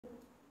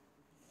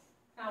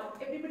Now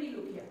everybody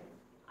look here,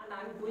 and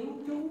I'm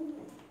going to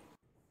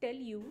tell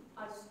you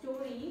a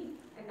story.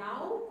 And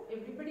now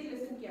everybody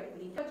listen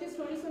carefully. बच्चे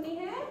story सुनी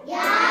है?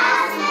 Yes,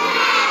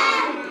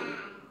 ma'am.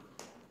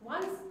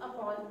 Once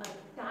upon a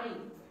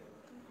time,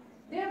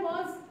 there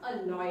was a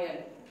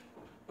lion.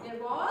 There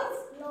was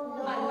a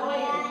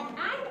lion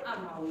and a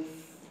mouse.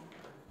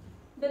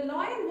 The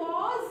lion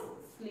was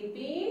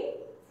sleeping.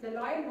 The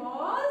lion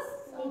was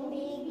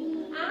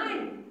Sleeping.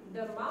 and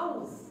the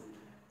mouse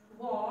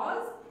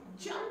was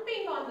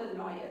jumping on the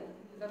lion.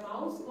 The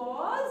mouse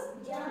was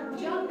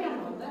jumping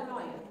on the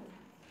lion.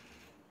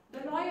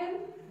 The lion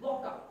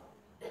woke up.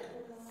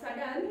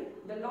 Suddenly,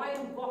 the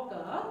lion woke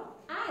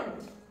up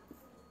and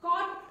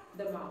caught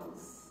the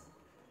mouse.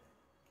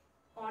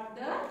 Caught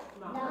the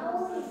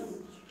mouse.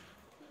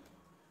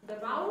 The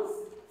mouse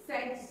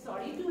said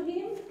sorry to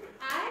him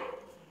and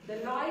the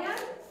lion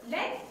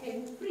let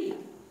him free.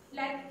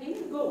 Let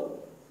him go.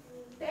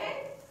 Then,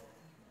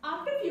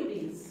 after a few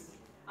days,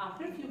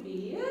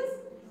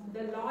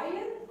 the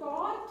lion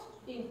caught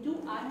into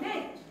a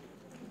net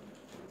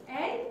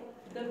and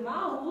the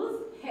mouse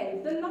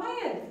held the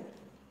lion.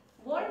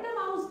 What the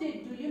mouse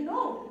did, do you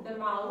know? The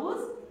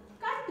mouse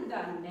cut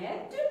the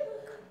net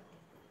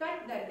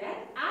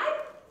and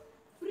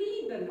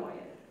freed the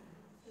lion.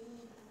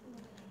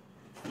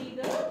 Free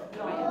the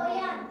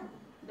lion.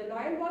 The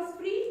lion was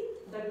free.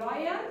 The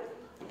lion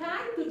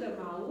thanked to the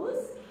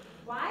mouse.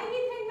 Why he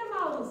thanked the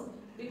mouse?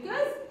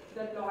 Because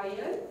the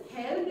lion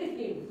held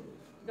him.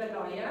 The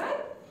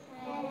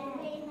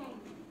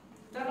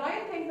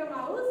lion thanked the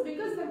mouse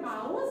because the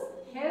mouse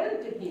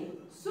held him.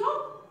 So,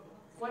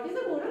 what is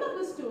the moral of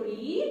the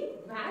story?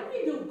 When we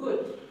do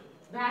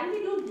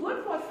good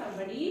for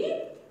somebody,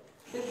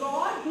 the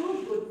God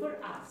do good for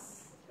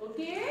us.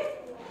 Okay?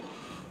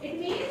 It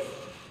means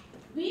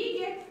we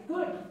get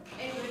good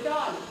in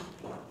return.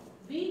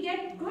 We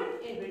get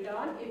good in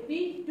return if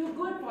we do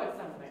good for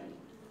somebody.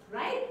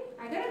 Right?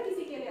 अगर हम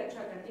किसी के लिए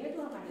अच्छा करते हैं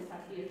तो हमारे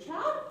साथ भी अच्छा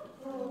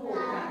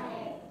होता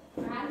है.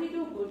 When we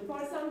do good for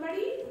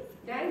somebody,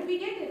 then we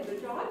get in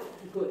return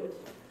good.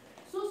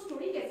 So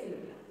story कैसी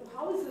लगी?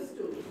 How is the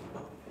story?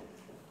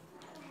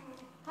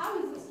 How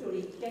is the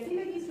story? कैसी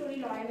लगी story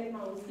lion and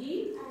mouse की?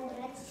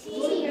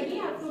 Good लगी?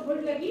 आपको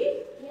good लगी?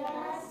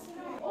 Yes.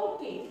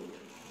 Okay.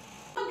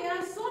 So there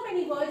are so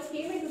many words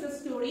came into the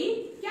story.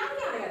 क्या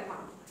क्या आया था?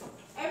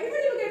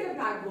 Everybody look at the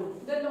blackboard.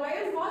 The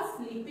lion was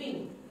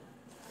sleeping.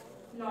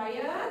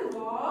 Lion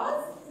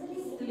was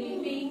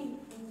sleeping.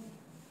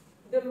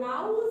 The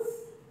mouse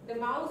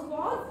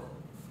was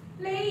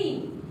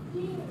playing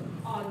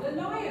on the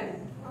lion.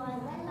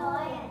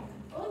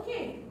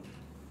 Okay.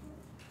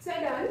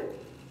 Suddenly,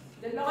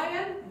 the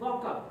lion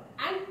woke up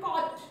and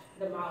caught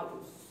the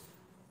mouse.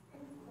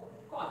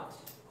 Caught.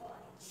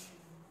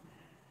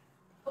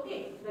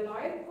 Okay, the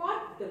lion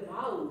caught the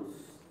mouse.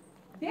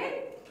 Then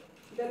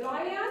the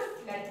lion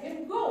let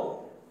him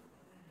go.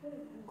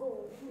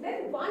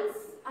 Then once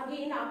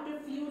again after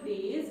few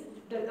days,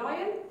 the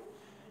lion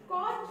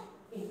caught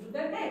into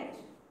the net.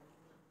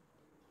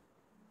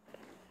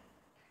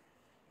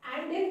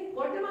 And then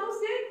what the mouse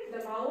did?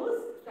 The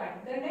mouse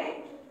cut the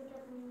net.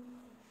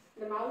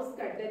 The mouse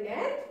cut the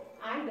net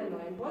and the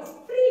lion was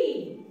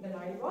free. The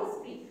lion was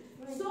free.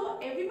 So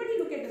everybody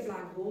look at the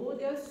blackboard.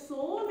 There are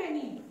so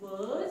many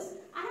words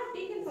I have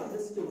taken from the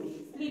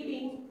story.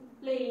 Sleeping,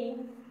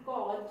 playing,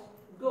 caught,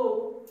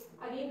 go,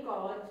 again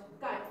caught,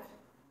 cut.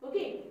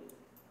 Okay.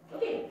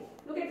 Okay.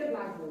 Look at the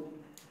blackboard.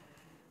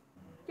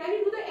 Can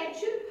you do the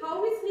action?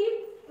 How we sleep?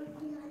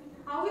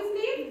 How we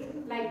sleep?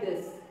 Like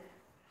this.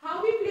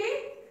 How we play?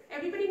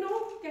 Everybody know?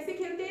 कैसे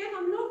खेलते हैं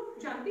हम लोग?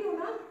 जानते हो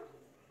ना?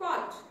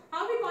 Caught.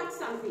 How we caught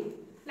something?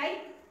 Like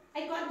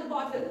I caught the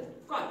bottle.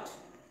 Caught.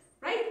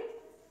 Right?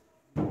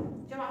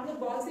 जब आप लोग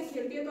बॉल से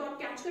खेलते हैं तो आप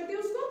कैच करते हो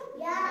उसको?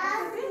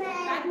 Yes.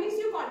 That means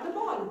you caught the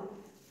ball.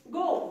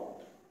 Go.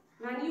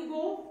 When you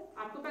go,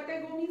 आपको पता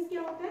है go means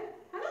क्या होता है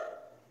ना?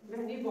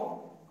 When we walk.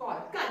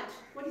 Caught. Cut.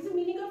 What is the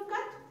meaning of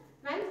cut?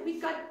 When we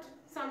cut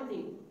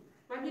something.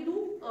 When we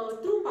do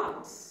two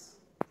parts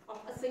of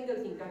a single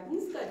thing. Cut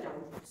means cut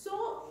down.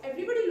 So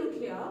everybody look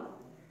here.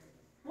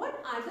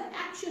 What are the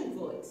action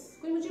words?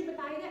 कोई मुझे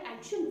बताएगा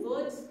action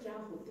words क्या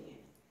होते हैं?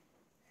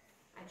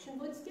 Action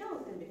words क्या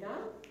होते हैं बेटा?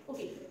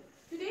 Okay.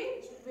 Today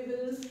we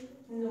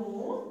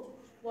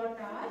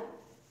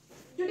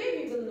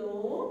will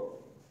know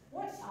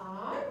what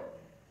are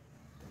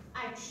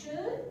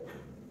action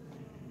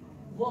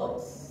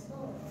words.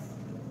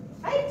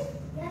 Right?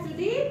 Yes.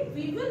 Today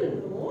we will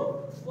know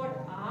what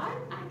are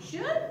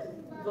action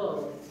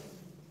words.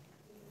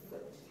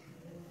 Good.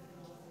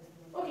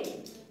 Okay.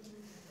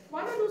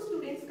 One or two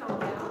students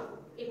come here.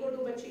 एक और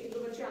दो बच्चे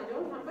आ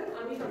जाओ यहाँ पर.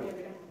 आमी come here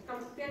बेटा. Come.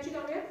 Priyanshi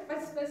come here.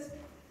 बस.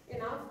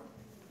 Enough.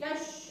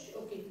 Yes.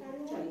 Okay.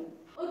 चलिए.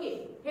 Okay.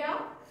 Here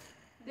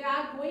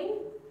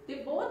they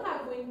both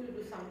are going to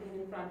do something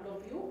in front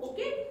of you.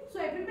 Okay. So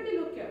everybody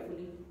look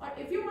carefully. Or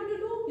if you want to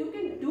do, you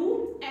can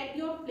do at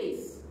your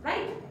place.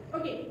 Right?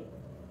 Okay.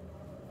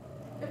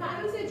 If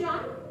I will say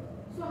jump,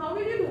 so how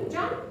will you do?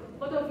 Jump.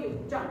 Both of you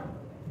jump.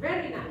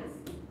 Very nice.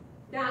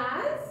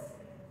 Dance.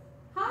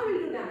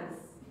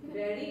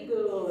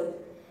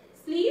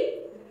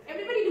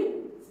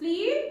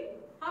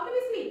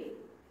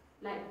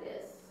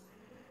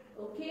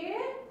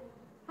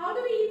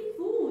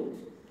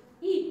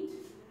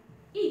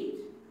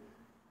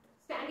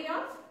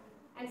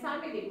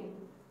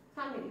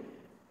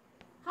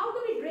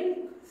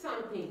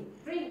 something.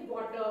 Drink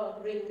water,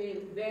 drink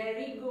milk.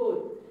 Very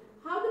good.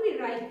 How do we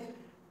write?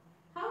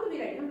 How do we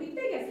write? हम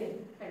लिखते हैं कैसे?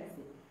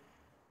 Pencil.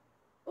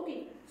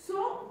 Okay.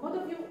 So both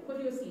of you, what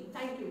do you see?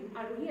 Thank you,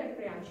 Aruhi and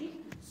Priyanshi.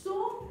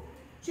 So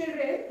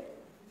children,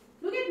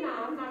 look at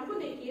ma'am. Ma'am को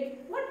देखिए.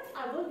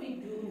 Whatever we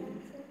do,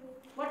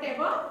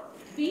 whatever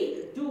we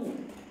do,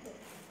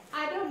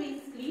 either we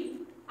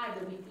sleep,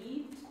 either we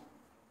eat,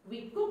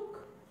 we cook,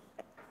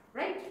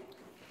 right?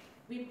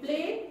 We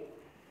play,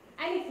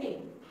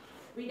 anything.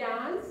 We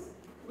dance,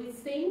 we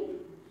sing,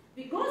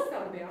 we go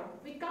somewhere,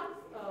 we come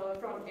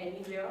from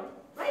anywhere,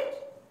 right?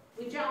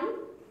 We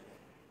jump,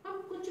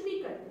 हम कुछ भी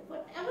करते हैं,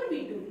 whatever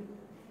we do,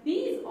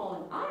 these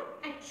all are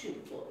action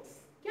words.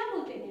 क्या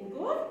बोलते हैं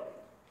इनको?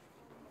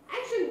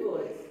 Action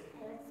words,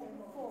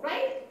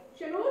 right?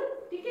 Shanur,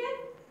 ठीक है?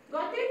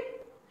 Got it?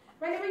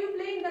 Whenever you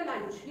play in the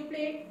lunch, you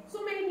play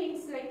so many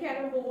things like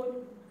carrom board,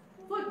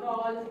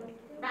 football,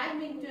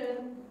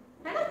 badminton,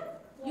 है ना?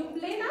 You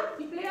play now,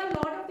 you play a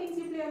lot of things,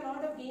 you play a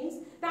lot of games.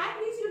 That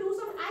means you do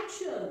some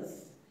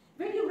actions.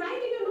 When you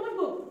write in your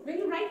notebook, when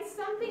you write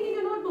something in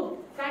your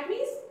notebook, that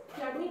means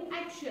you are doing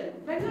action.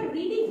 When you are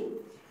reading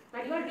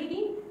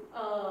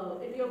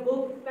in your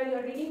book, when you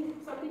are reading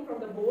something from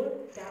the board,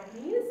 that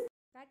means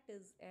that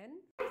is an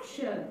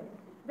action.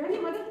 When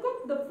your mother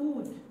cooked the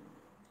food,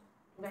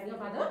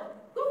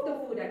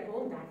 at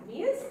home, that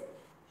means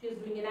she is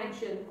doing an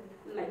action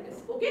like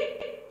this. Okay?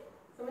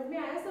 समझ में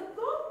आया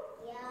सबको?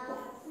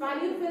 While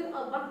you fill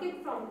a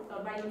bucket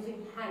by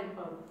using hand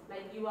pump,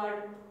 like you are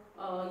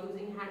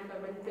using hand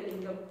pump and filling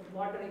the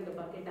water in the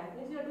bucket, that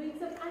means you are doing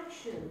some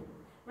action.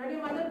 When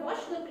your mother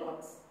washed the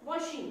clothes,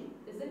 washing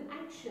is an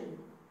action,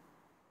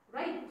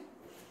 right?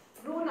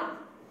 Grown up,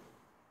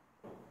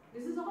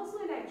 this is also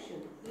an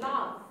action.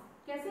 Laugh,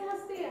 कैसे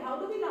हंसते हैं? How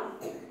do we laugh?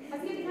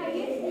 हंस के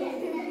दिखाइए.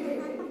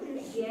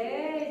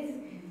 Yes,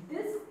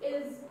 this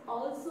is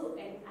also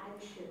an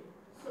action.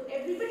 So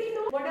everybody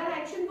knows what are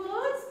action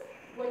words?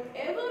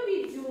 Whatever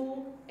we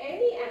do,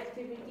 any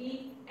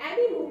activity,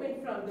 any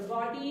movement from the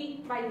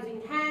body by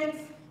using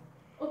hands,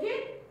 okay,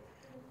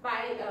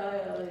 by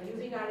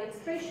using our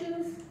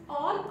expressions,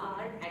 all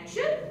are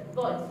action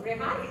words.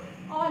 Rehan,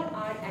 all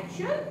are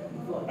action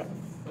words.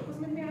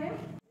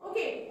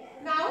 Okay,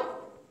 now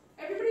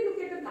everybody look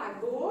at the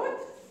blackboard.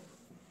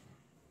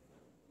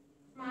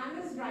 Ma'am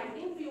is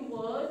writing few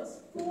words.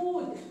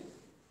 Food,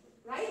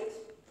 right?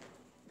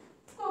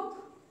 Cook.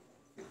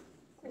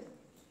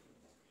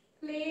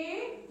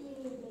 Play,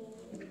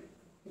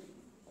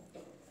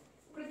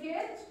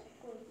 cricket.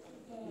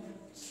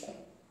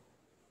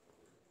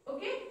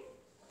 Okay,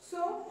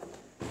 so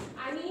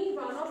I need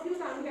one of you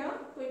come here.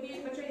 कोई भी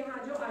एक बच्चा यहाँ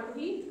जो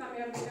Aaruhi come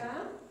here बेटा.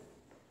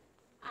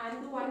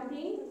 And do one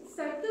thing.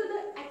 Circle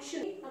the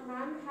action. A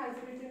ma'am has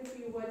written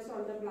few words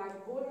on the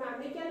blackboard.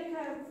 Ma'am ने क्या लिखा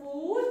है?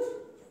 Food.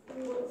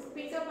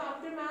 Speak up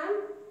after ma'am.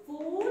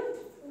 Food.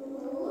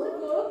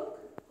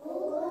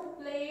 Cook.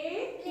 Play.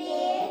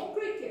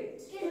 Cricket.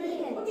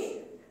 Okay.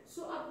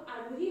 So अब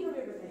आरुही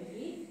हमें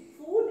बताएगी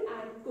food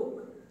and cook.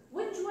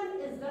 Which one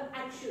is the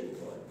action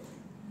word?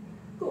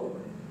 Cook.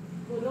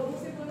 बोलो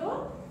मुझसे बोलो.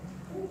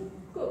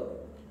 Cook.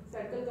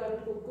 Circle करो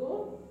cook को.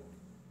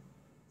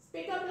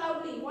 Speak up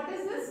loudly. What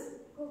is this?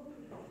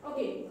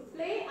 Okay.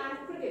 Play and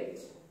cricket.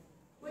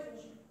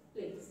 Which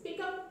play? Speak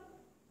up.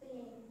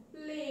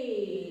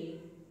 Play.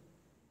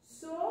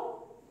 So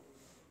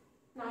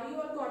now you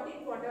are got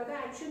it. What are the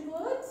action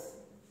words?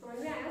 समझ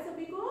में आया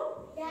सभी को?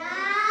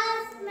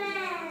 Yes,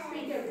 ma'am.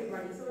 Speak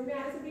everybody. समझ में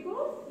आया सभी को?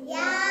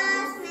 Yes.